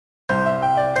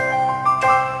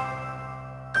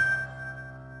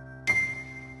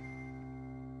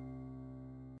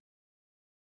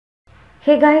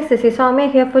Hey guys, this is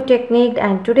Xiaomi here for Technique,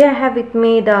 and today I have with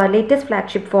me the latest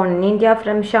flagship phone in India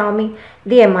from Xiaomi,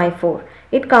 the Mi4.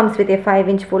 It comes with a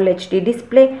 5-inch Full HD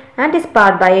display and is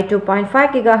powered by a 2.5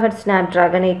 GHz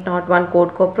Snapdragon 801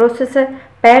 quad-core processor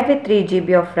paired with 3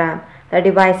 GB of RAM. The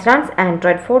device runs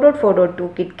Android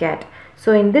 4.4.2 KitKat.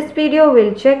 So in this video,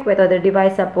 we'll check whether the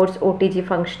device supports OTG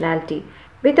functionality.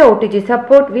 With the OTG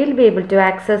support, we'll be able to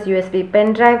access USB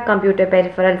pen drive, computer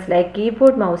peripherals like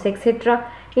keyboard, mouse, etc.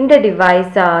 in the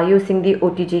device using the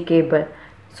OTG cable.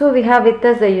 So we have with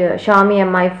us the Xiaomi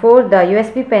Mi4, the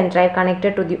USB pen drive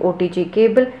connected to the OTG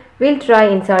cable. We'll try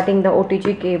inserting the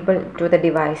OTG cable to the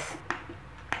device.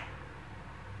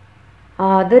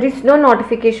 There is no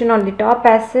notification on the top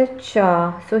as such.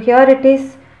 So here it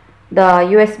is, the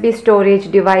USB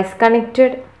storage device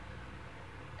connected.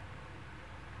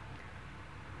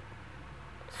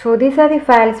 So these are the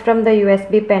files from the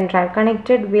USB pen drive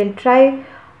connected. We'll try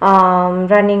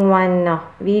running one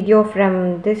video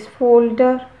from this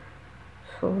folder.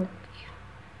 So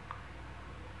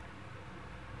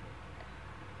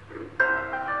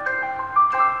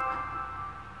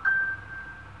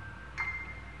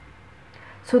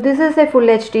this is a full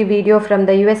HD video from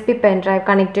the USB pen drive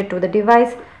connected to the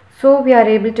device. So we are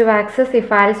able to access the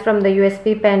files from the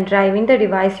USB pen drive in the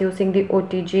device using the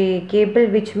OTG cable,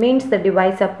 which means the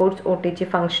device supports OTG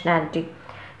functionality.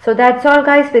 So that's all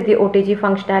guys with the OTG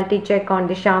functionality check on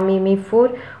the Xiaomi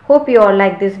Mi4. Hope you all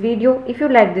like this video. If you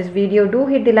like this video, do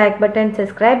hit the like button,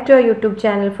 subscribe to our YouTube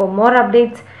channel for more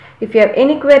updates. If you have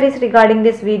any queries regarding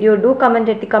this video, do comment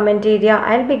at the comment area.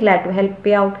 I'll be glad to help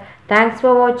you out. Thanks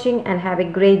for watching and have a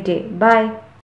great day. Bye.